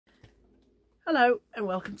Hello and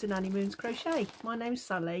welcome to Nanny Moon's Crochet. My name's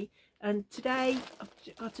Sally and today I've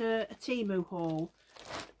got a Temu haul.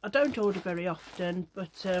 I don't order very often,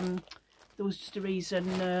 but there was just a reason.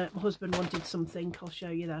 My husband wanted something. I'll show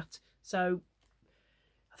you that. So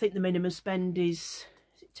I think the minimum spend is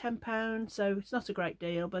it £10, so it's not a great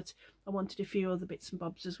deal, but I wanted a few other bits and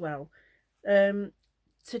bobs as well.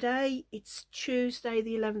 Today it's Tuesday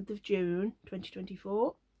the 11th of June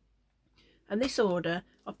 2024. And this order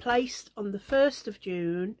I placed on the 1st of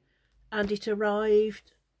June and it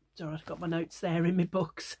arrived, sorry, I've got my notes there in my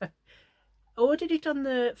books. I ordered it on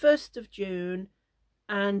the 1st of June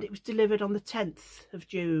and it was delivered on the 10th of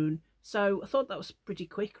June. So I thought that was pretty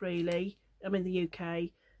quick really. I'm in the UK,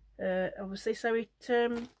 obviously, so it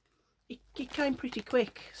came pretty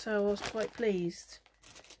quick, so I was quite pleased.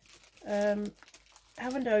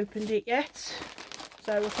 Haven't opened it yet,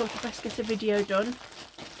 so I thought I'd best get a video done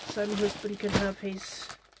so my husband can have his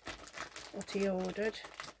what he ordered.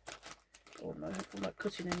 Oh no, I'm not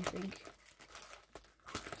cutting anything.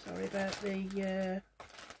 Sorry about the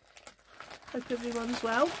hope everyone's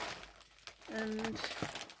well and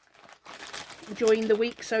enjoying the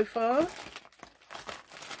week so far.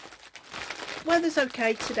 Weather's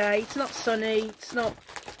okay today. It's not sunny,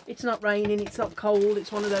 it's not raining, it's not cold.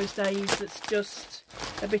 It's one of those days that's just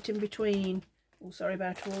a bit in between. Oh, sorry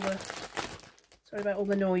about all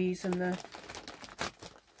the noise and the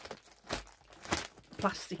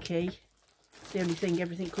plasticky. It's the only thing,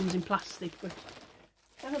 everything comes in plastic, but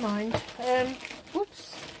never mind.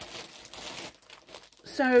 Whoops.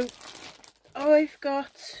 So I've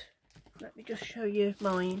got, let me just show you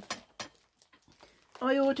mine.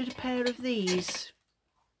 I ordered a pair of these.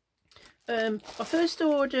 I first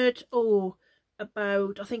ordered, I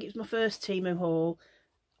think it was my first Temu haul.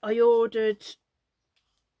 I ordered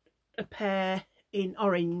a pair in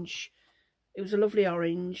orange. It was a lovely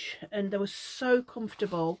orange and they were so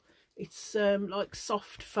comfortable. It's like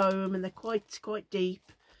soft foam and they're quite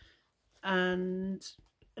deep and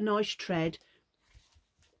a nice tread,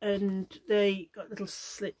 and they got a little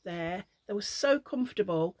slit there. They were so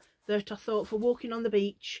comfortable that I thought for walking on the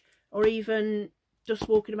beach or even just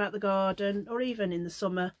walking about the garden or even in the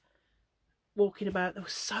summer walking about, they were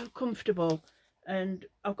so comfortable. And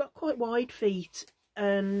I've got quite wide feet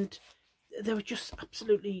and they were just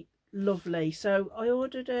absolutely lovely. So I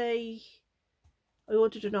ordered an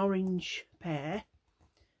orange pair,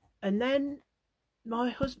 and then my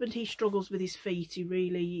husband, he struggles with his feet.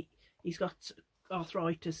 He's got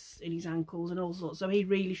arthritis in his ankles and all sorts, so he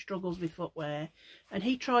really struggles with footwear, and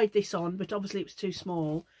he tried this on, but obviously it was too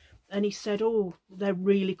small, and he said, oh, they're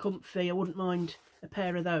really comfy, I wouldn't mind a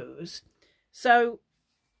pair of those. So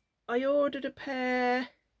I ordered a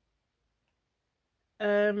pair.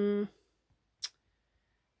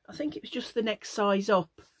 I think it was just the next size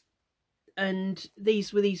up, and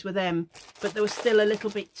these were them, but they were still a little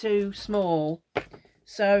bit too small.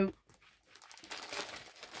 So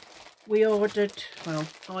we ordered, well,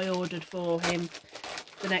 I ordered for him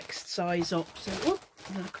the next size up. So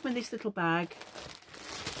and they come in this little bag,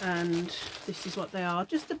 and this is what they are.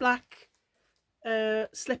 Just a black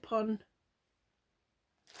slip-on,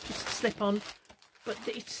 but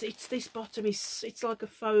it's this bottom is, it's like a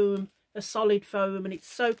foam, a solid foam, and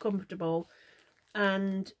it's so comfortable.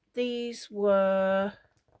 And these were,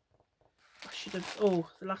 I should have,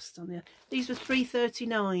 the last on there, these were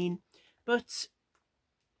 £3.39, but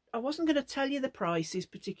I wasn't going to tell you the prices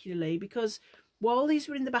particularly because while these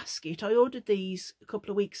were in the basket, I ordered these a couple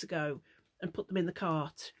of weeks ago and put them in the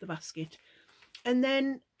cart, the basket, and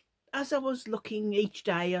then as I was looking each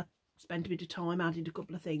day, I spent a bit of time, added a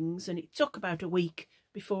couple of things, and it took about a week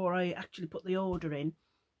before I actually put the order in.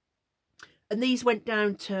 And these went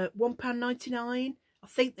down to £1.99. I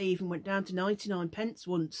think they even went down to 99p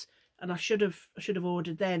once, and I should have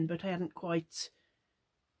ordered then, but I hadn't quite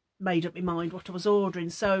made up my mind what I was ordering.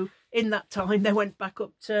 So in that time they went back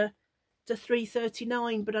up to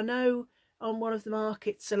 £3.39. But I know on one of the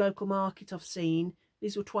markets, a local market I've seen,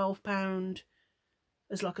 these were £12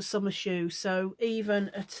 as like a summer shoe. So even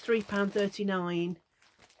at £3.39,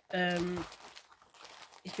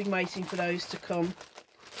 it's been waiting for those to come.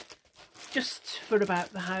 Just for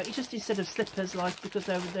about the house, just instead of slippers, like, because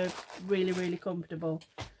they're really comfortable.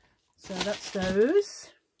 So that's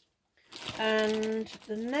those. And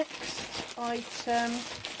the next item,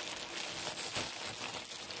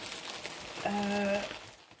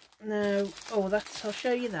 I'll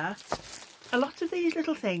show you that. A lot of these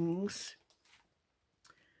little things,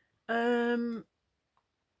 I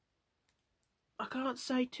can't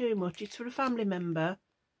say too much. It's for a family member,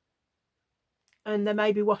 and they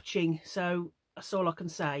may be watching, so that's all I can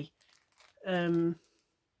say.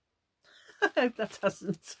 I hope that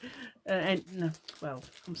hasn't no, well,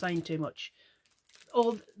 I'm saying too much.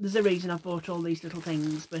 There's a reason I've bought all these little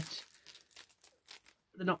things, but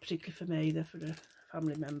they're not particularly for me, they're for a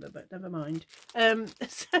family member, but never mind.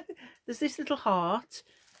 So there's this little heart,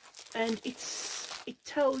 and it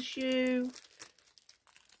tells you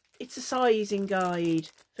it's a sizing guide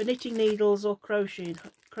for knitting needles or crochet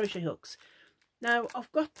hooks. Now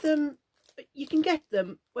I've got them, you can get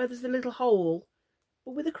them where there's a little hole,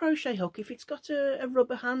 but with a crochet hook, if it's got a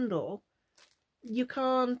rubber handle, you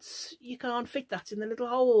can't fit that in the little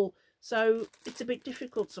hole, so it's a bit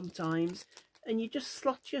difficult sometimes. And you just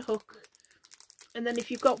slot your hook, and then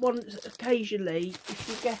if you've got one occasionally, if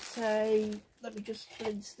you get a, let me just, for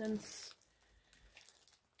instance,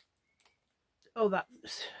 oh, that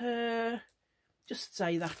just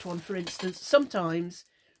say that one for instance, sometimes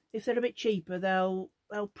if they're a bit cheaper they'll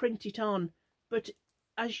print it on, but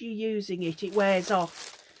as you're using it, it wears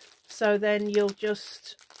off, so then you'll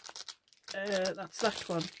just that's that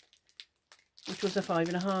one, which was a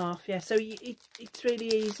 5.5. Yeah, so it's really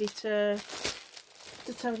easy to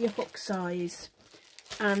tell your hook size.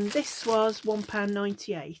 And this was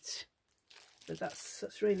 £1.98, but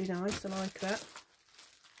that's really nice, I like that.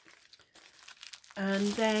 And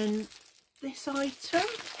then this item,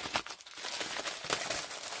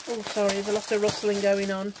 oh sorry, there's a lot of rustling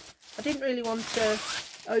going on. I didn't really want to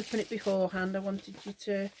open it beforehand, I wanted you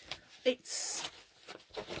to, it's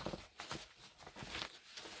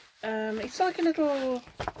like a little,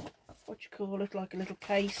 what do you call it, like a little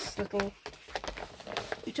case,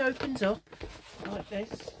 it opens up like this.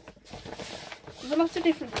 There's a lot of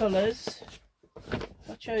different colours.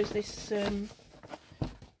 I chose this,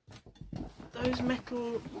 those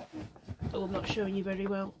metal, oh, I'm not showing you very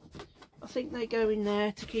well. I think they go in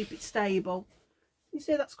there to keep it stable. You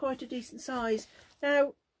see, that's quite a decent size.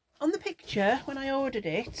 Now, on the picture, when I ordered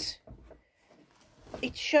it,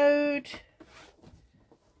 it showed,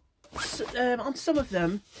 on some of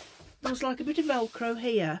them, there was like a bit of Velcro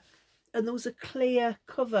here, and there was a clear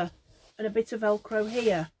cover and a bit of Velcro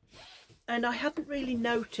here. And I hadn't really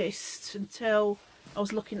noticed until I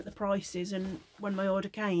was looking at the prices and when my order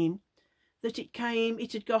came, that it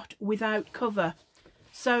had got without cover.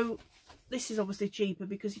 So this is obviously cheaper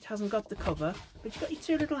because it hasn't got the cover, but you've got your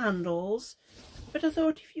two little handles. But I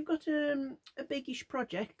thought if you've got a biggish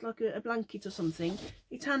project, like a blanket or something,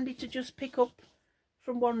 it's handy to just pick up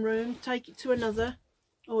from one room, take it to another,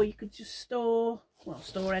 or you could just store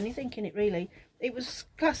anything in it really. It was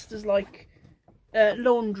classed as like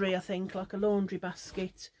laundry, I think, like a laundry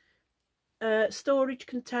basket. Storage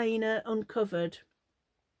container, uncovered.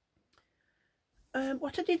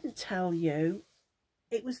 What I didn't tell you,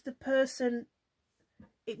 it was the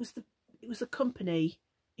company.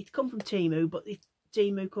 It come from Temu, but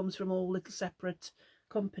Temu comes from all little separate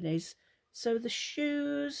companies. So the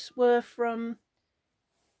shoes were from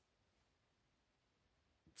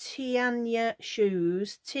Tianya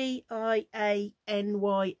Shoes, Tianya,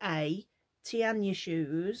 Tianya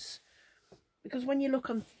Shoes. Because when you look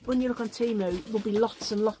on Temu, there'll be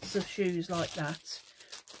lots and lots of shoes like that.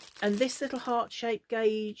 And this little heart-shaped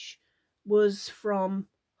gauge was from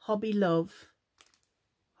Hobby Love,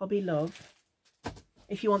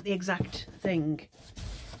 if you want the exact thing.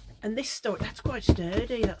 And this that's quite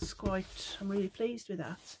sturdy, I'm really pleased with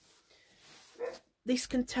that. This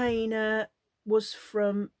container was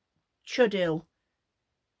from Chudil,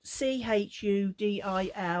 Chudil,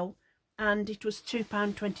 and it was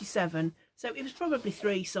 £2.27, so it was probably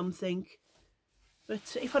 3 something.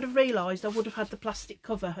 But if I'd have realised, I would have had the plastic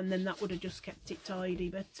cover, and then that would have just kept it tidy.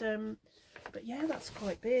 But yeah, that's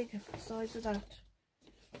quite big, the size of that.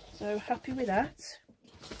 So happy with that.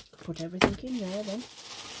 Put everything in there then.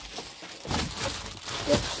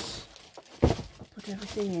 Oops. Put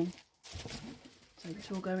everything in. So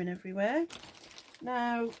it's all going everywhere.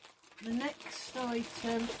 Now, the next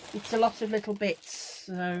item, it's a lot of little bits.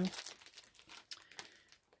 So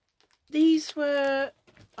these were,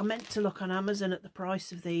 I meant to look on Amazon at the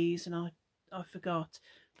price of these, and I forgot.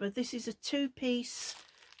 But this is a 2-piece.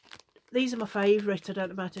 These are my favourite. I don't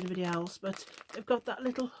know about anybody else, but they've got that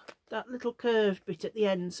little curved bit at the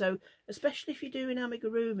end. So especially if you're doing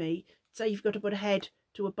amigurumi, say you've got to put a head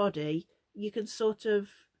to a body, you can sort of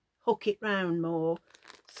hook it round more.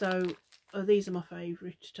 So these are my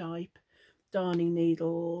favourite type, darning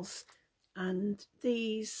needles, and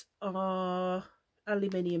these are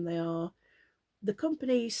aluminium. They are. The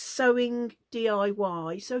company's Sewing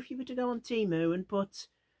DIY. So if you were to go on Temu and put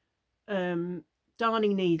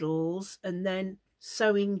darning needles and then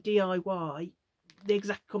Sewing DIY, the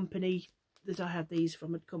exact company that I had these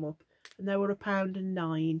from had come up, and they were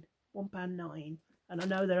 £1.09, £1.09. and I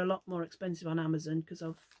know they're a lot more expensive on Amazon because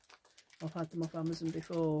I've had them off Amazon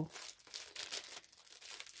before.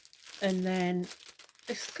 And then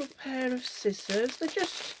this little pair of scissors. They're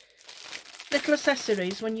just little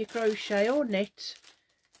accessories when you crochet or knit.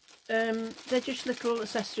 They're just little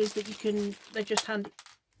accessories that you can, they're just handy.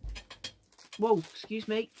 Whoa, excuse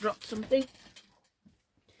me, dropped something.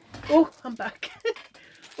 Oh, I'm back.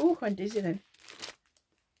 Oh, I'm dizzy then.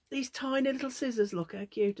 These tiny little scissors, look how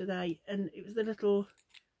cute are they? And it was the little,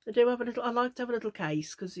 they do have a little, I like to have a little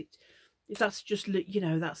case because that's just, you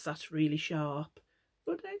know, that's really sharp.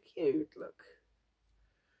 But they're cute, look.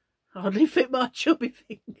 Hardly fit my chubby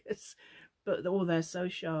fingers. But oh, they're so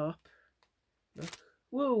sharp. Look.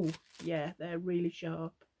 Whoa, yeah, they're really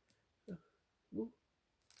sharp. Whoa.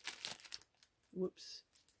 Whoops.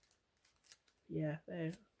 Yeah,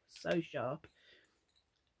 they're so sharp.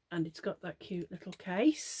 And it's got that cute little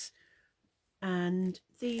case. And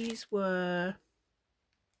these were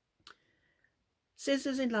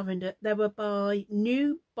scissors in lavender. They were by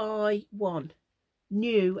New Buy One.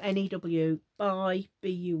 New, N-E-W, Buy,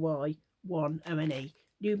 B-U-Y, One, O-N-E.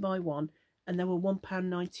 New Buy One. And they were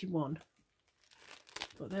 £1.91.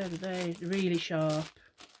 But they're really sharp.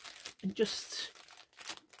 And just,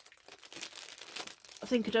 I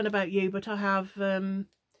think, I don't know about you, but I have,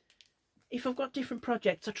 if I've got different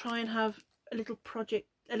projects, I try and have a little project,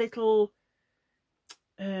 a little,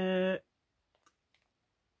 oh,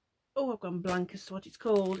 I've gone blank as to what it's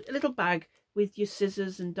called, a little bag with your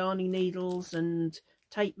scissors and darning needles and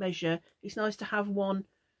tape measure. It's nice to have one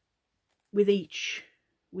with each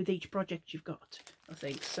project you've got, I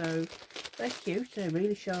think. So they're cute, they're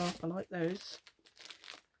really sharp, I like those.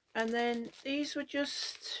 And then these were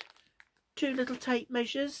just 2 little tape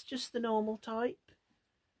measures, just the normal type.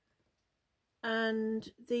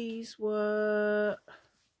 And these were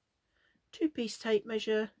 2-piece tape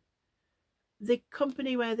measure. The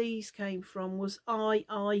company where these came from was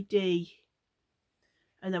IID,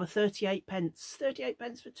 and they were 38 pence. 38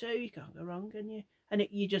 pence for 2, you can't go wrong, can you? And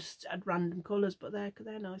you just had random colours, but they're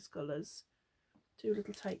nice colours. 2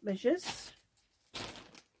 little tape measures.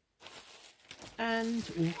 And,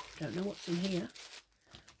 oh, don't know what's in here.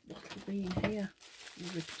 What will be in here? You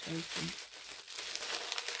rip it open.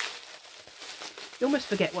 You almost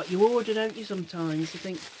forget what you order, don't you, sometimes? You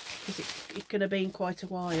think, because it can have been quite a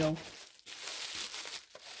while.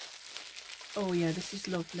 Oh yeah, this is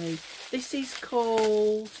lovely. This is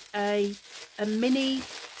called a mini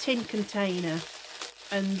tin container,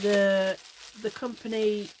 and the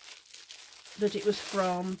company that it was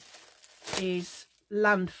from is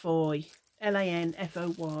Landfoy,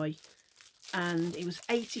 L-A-N-F-O-Y, and it was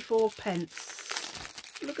 84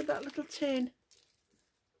 pence. Look at that little tin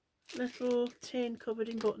covered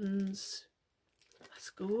in buttons. That's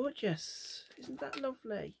gorgeous. Isn't that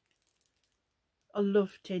lovely? I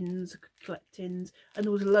love tins. I could collect tins, and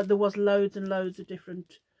there was loads and loads of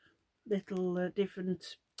different little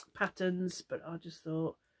different patterns, but I just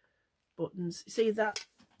thought buttons. See that?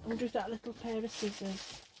 I wonder if that little pair of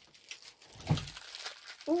scissors.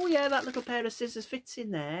 Oh yeah, that little pair of scissors fits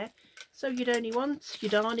in there. So you'd only want your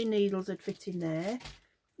darning needles that fit in there.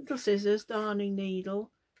 Little scissors, darning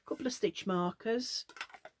needle, a couple of stitch markers,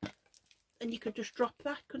 and you could just drop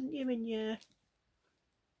that, couldn't you, in your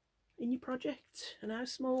project? And how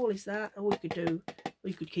small is that? Oh,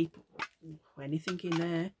 you could keep anything in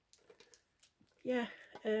there. Yeah,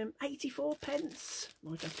 84 pence.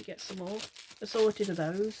 Might have to get some more assorted of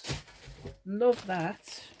those. Love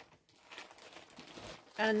that.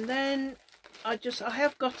 And then I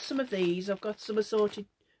have got some of these. I've got some assorted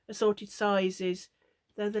sizes.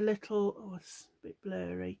 They're the little, oh, it's a bit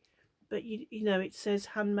blurry, but you know, it says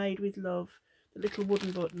handmade with love. The little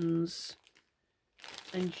wooden buttons.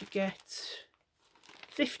 And you get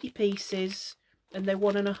 50 pieces, and they're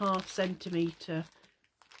 1.5 centimetre.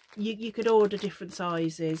 You could order different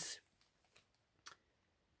sizes.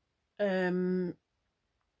 Let me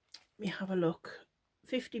have a look.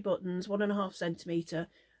 50 buttons, 1.5 centimetre.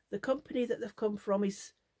 The company that they've come from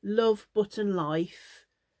is Love Button Life,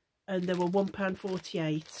 and they were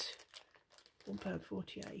 £1.48.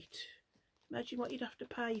 £1.48. Imagine what you'd have to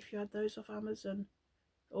pay if you had those off Amazon,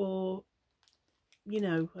 or, you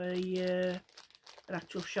know, an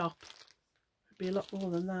actual shop. It'd be a lot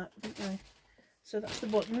more than that, wouldn't they? So that's the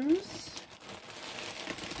buttons.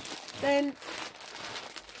 Then,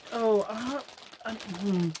 oh,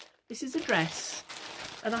 this is a dress,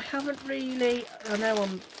 and I haven't really, I know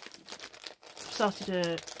I'm started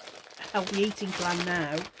a healthy eating plan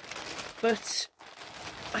now, but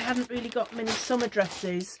I hadn't really got many summer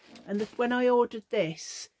dresses, and when I ordered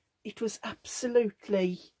this, it was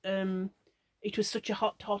absolutely, it was such a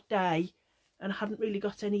hot day, and I hadn't really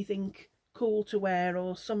got anything cool to wear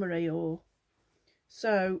or summery, or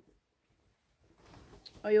so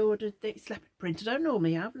I ordered this leopard print. I don't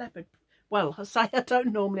normally have leopard, well, I say I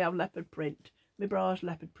don't normally have leopard print. My bra's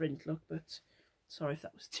leopard print, look, but sorry if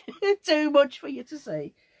that was too much for you to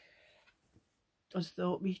see. I just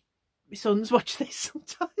thought my sons watch this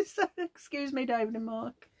sometimes. Excuse me, David and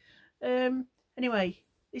Mark. Anyway,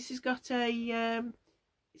 this has got a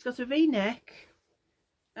it's got a V-neck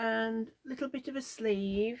and a little bit of a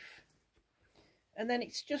sleeve, and then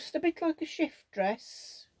it's just a bit like a shift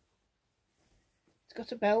dress. It's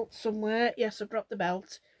got a belt somewhere. Yes, I've dropped the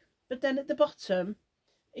belt. But then at the bottom,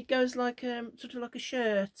 it goes like sort of like a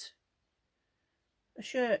shirt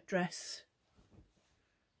dress.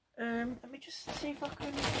 Let me just see if I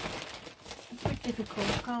can. It's a bit difficult.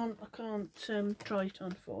 I can't try it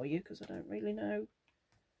on for you because I don't really know.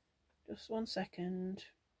 Just 1 second.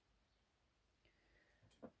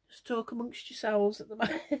 Just talk amongst yourselves at the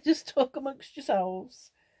moment. Just talk amongst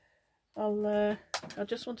yourselves. I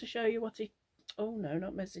just want to show you what it. Oh no,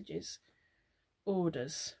 not messages.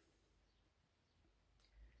 Orders.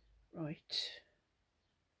 Right.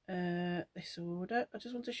 This order. I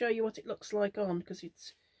just want to show you what it looks like on, because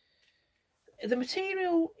it's the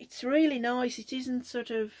material. It's really nice. It isn't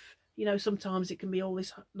sort of, you know, sometimes it can be all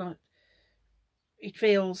this like. It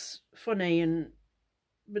feels funny,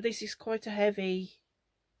 but this is quite a heavy.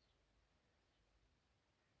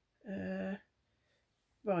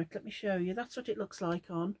 Right, let me show you. That's what it looks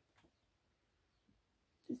like on.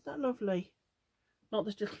 Isn't that lovely? Not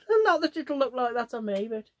that it'll look like that on me,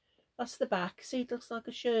 but that's the back. See, it looks like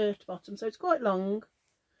a shirt bottom, so it's quite long.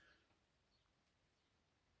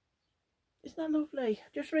 Isn't that lovely? I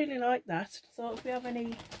just really like that. I thought if we have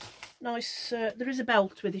any nice, there is a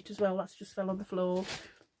belt with it as well. That's just fell on the floor.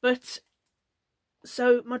 But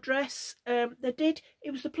so my dress,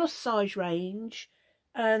 it was the plus size range,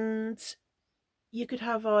 and you could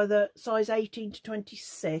have either size 18 to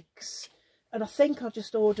 26, and I think I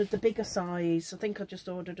just ordered the bigger size. I think I just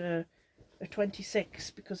ordered a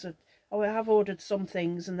 26 because I have ordered some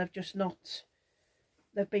things and they've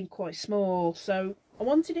been quite small, so I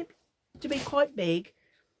wanted it to be quite big.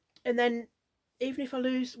 And then even if I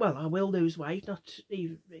lose, well, I will lose weight, not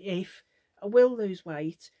even if, I will lose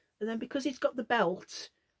weight, and then because it's got the belt,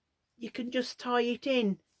 you can just tie it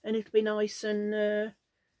in and it'll be nice and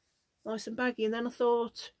baggy. And then I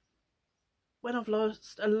thought, when I've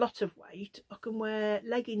lost a lot of weight, I can wear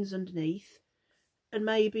leggings underneath and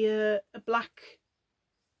maybe a black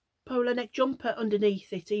polo neck jumper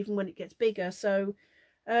underneath it, even when it gets bigger. So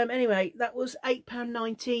anyway, that was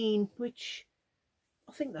 £8.19, which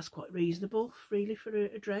I think that's quite reasonable, really, for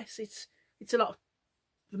a dress. It's a lot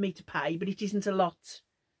for me to pay, but it isn't a lot.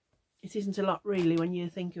 It isn't a lot, really, when you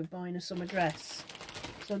think of buying a summer dress.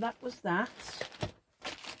 So that was that.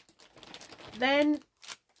 Then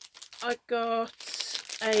I got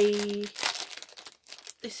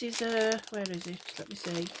this is where is it? Let me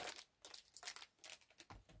see.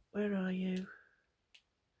 Where are you?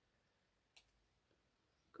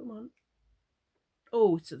 Come on.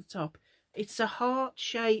 Oh, it's at the top. It's a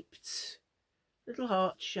heart-shaped, little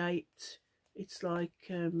heart-shaped. It's like,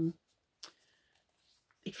 it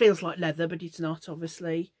feels like leather, but it's not,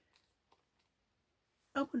 obviously.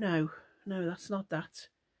 Oh, no, that's not that.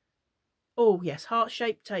 Oh, yes,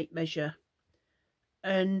 heart-shaped tape measure.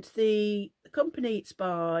 And the company it's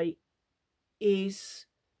by is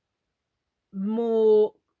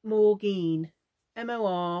Moorgeen, Moorgeen,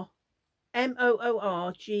 and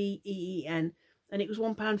it was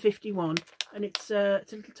 £1.51, and it's a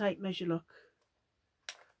little tape measure. Look,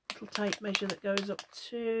 little tape measure that goes up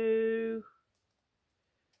to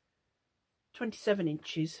 27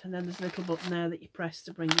 inches, and then there's a little button there that you press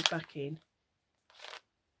to bring it back in.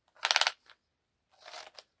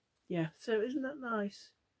 Yeah, so isn't that nice?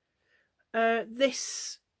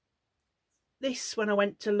 This when I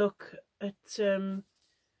went to look at the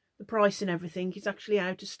price and everything, it's actually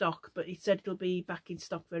out of stock, but it said it'll be back in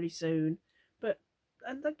stock very soon. But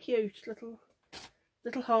and they're cute, little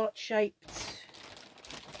heart-shaped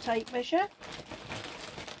tape measure.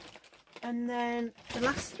 And then the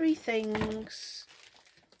last three things,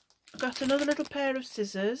 I got another little pair of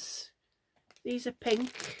scissors. These are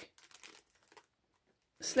pink.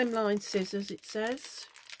 Slimline scissors, it says.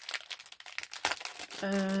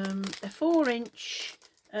 They're 4-inch,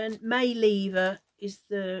 and May Lever is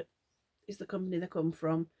the company they come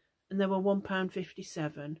from, and they were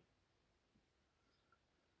 £1.57.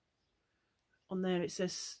 On there it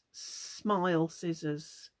says Smile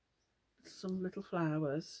scissors, some little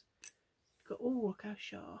flowers. Oh, look how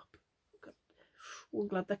sharp! Oh, I'm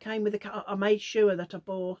glad they came with the. I made sure that I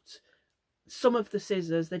bought some of the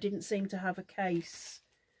scissors, they didn't seem to have a case.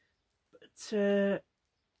 But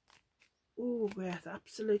oh yeah, that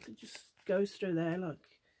absolutely just goes through there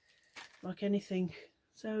like anything.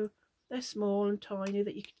 So they're small and tiny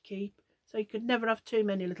that you could keep. So you could never have too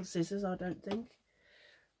many little scissors, I don't think.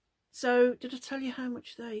 So did I tell you how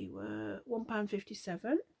much they were?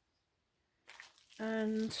 £1.57.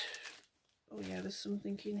 And oh yeah, there's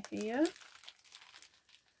something in here.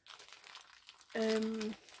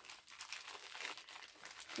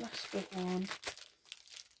 Last but one.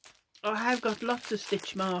 I have got lots of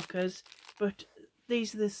stitch markers, but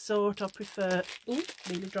these are the sort I prefer. Oh,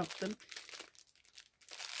 nearly dropped them.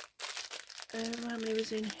 How many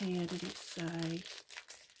was in here, did it say?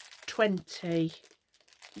 20.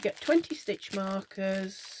 You get 20 stitch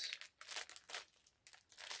markers.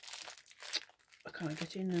 I can't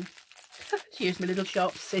get in them. Use my little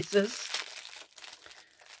sharp scissors.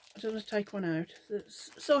 I don't want to take one out. There's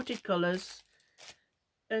sorted colours,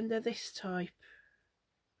 and they're this type,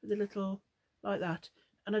 with a little like that.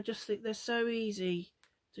 And I just think they're so easy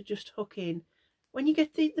to just hook in. When you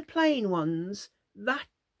get the plain ones, that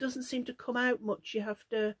doesn't seem to come out much. You have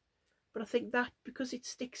to, but I think that because it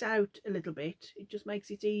sticks out a little bit, it just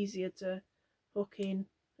makes it easier to hook in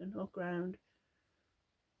and hook round.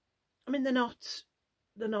 I mean, they're not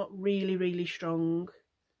really strong,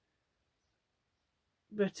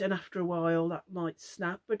 but and after a while that might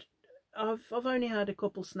snap. But I've only had a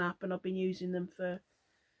couple snap, and I've been using them for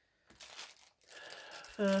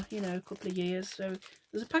you know, a couple of years. So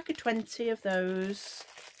there's a pack of 20 of those,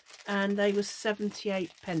 and they were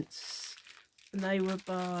 78p, and they were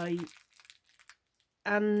by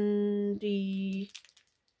Andy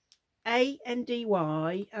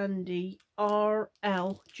ANDY Andy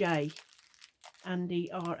RLJ, Andy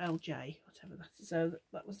RLJ, whatever that is. So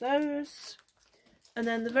that was those. And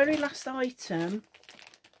then the very last item,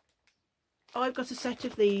 I've got a set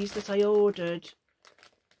of these that I ordered,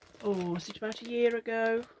 oh, was it about a year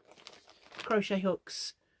ago? Crochet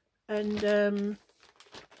hooks, and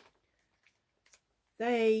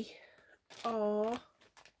they are,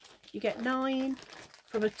 you get 9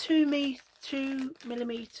 from a 2mm to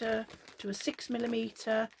a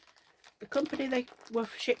 6mm. The company they were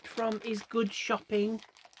shipped from is Good Shopping,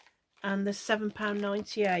 and they're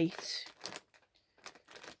 £7.98.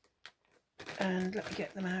 And let me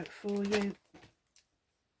get them out for you.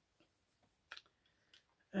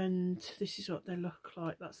 And this is what they look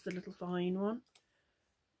like. That's the little fine one.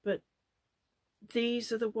 But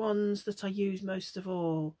these are the ones that I use most of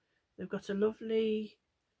all. They've got a lovely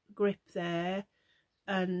grip there,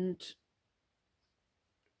 and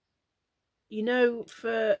you know,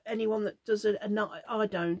 for anyone that does it, and I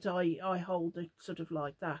don't, I hold it sort of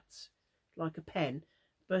like that, like a pen.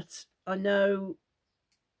 But I know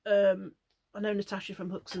Natasha from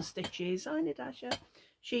Hooks and Stitches. Hi Natasha.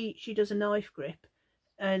 She does a knife grip,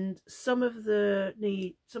 and some of the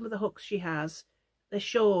hooks she has, they're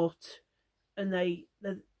short, and they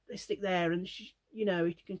stick there, and you know,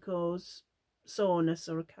 it can cause soreness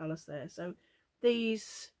or a callus there. So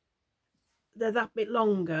these, they're that bit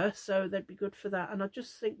longer, so they'd be good for that. And I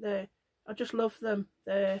just think I just love them.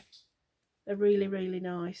 They're really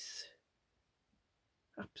nice.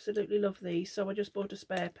 Absolutely love these. So I just bought a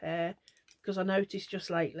spare pair, because I noticed just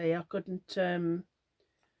lately I couldn't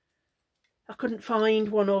find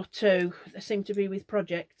one or two. They seem to be with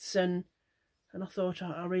projects, and I thought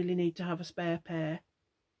I really need to have a spare pair,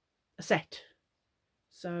 a set.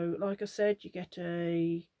 So like I said, you get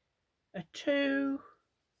a 2,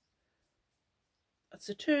 that's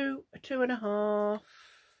a 2, a 2.5,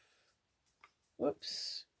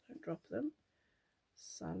 whoops, don't drop them,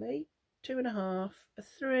 Sally, 2.5, a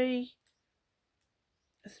 3,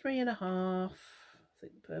 a 3.5, I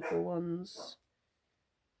think the purple ones,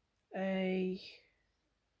 a,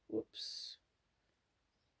 whoops,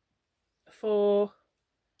 a 4,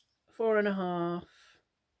 4.5,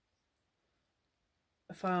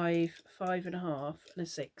 a 5, 5.5, and a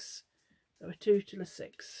 6. So a 2 to a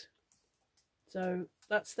 6. So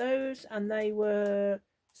that's those, and they were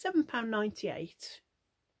 £7.98.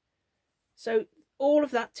 So all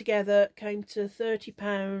of that together came to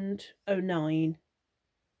 £30.09.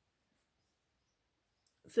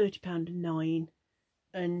 £30.09.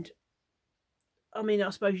 And I mean, I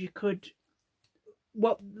suppose you could,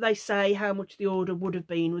 what they say how much the order would have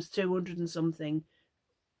been was 200 and something.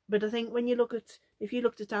 But I think when you look at, if you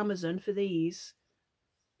looked at Amazon for these,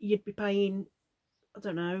 you'd be paying, I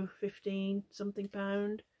don't know, 15 something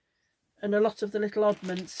pound. And a lot of the little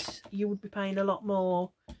oddments, you would be paying a lot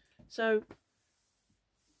more. So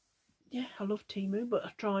yeah, I love Temu, but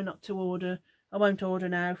I try not to order. I won't order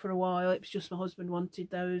now for a while. It's just my husband wanted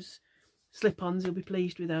those slip-ons. He'll be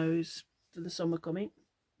pleased with those for the summer coming.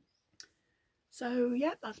 So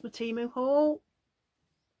yeah, that's my Temu haul.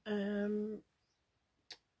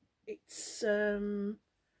 It's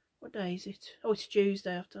what day is it? Oh, it's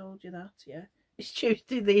Tuesday. I've told you that. Yeah, it's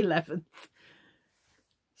Tuesday the 11th.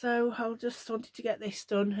 So I just wanted to get this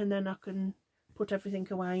done, and then I can put everything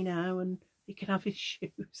away now, and he can have his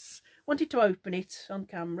shoes. Wanted to open it on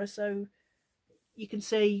camera so you can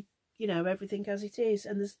see, you know, everything as it is.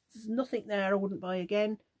 And there's nothing there I wouldn't buy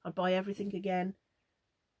again. I'd buy everything again.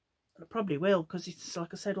 And I probably will, because it's,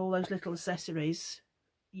 like I said, all those little accessories.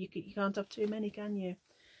 You can't have too many, can you?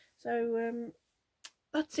 So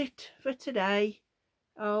that's it for today.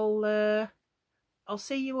 I'll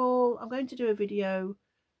see you all. I'm going to do a video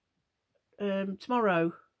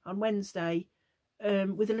tomorrow on Wednesday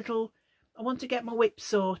with a little, I want to get my whip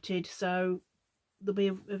sorted, so there'll be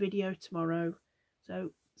a video tomorrow.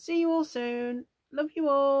 So see you all soon. Love you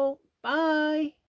all. Bye.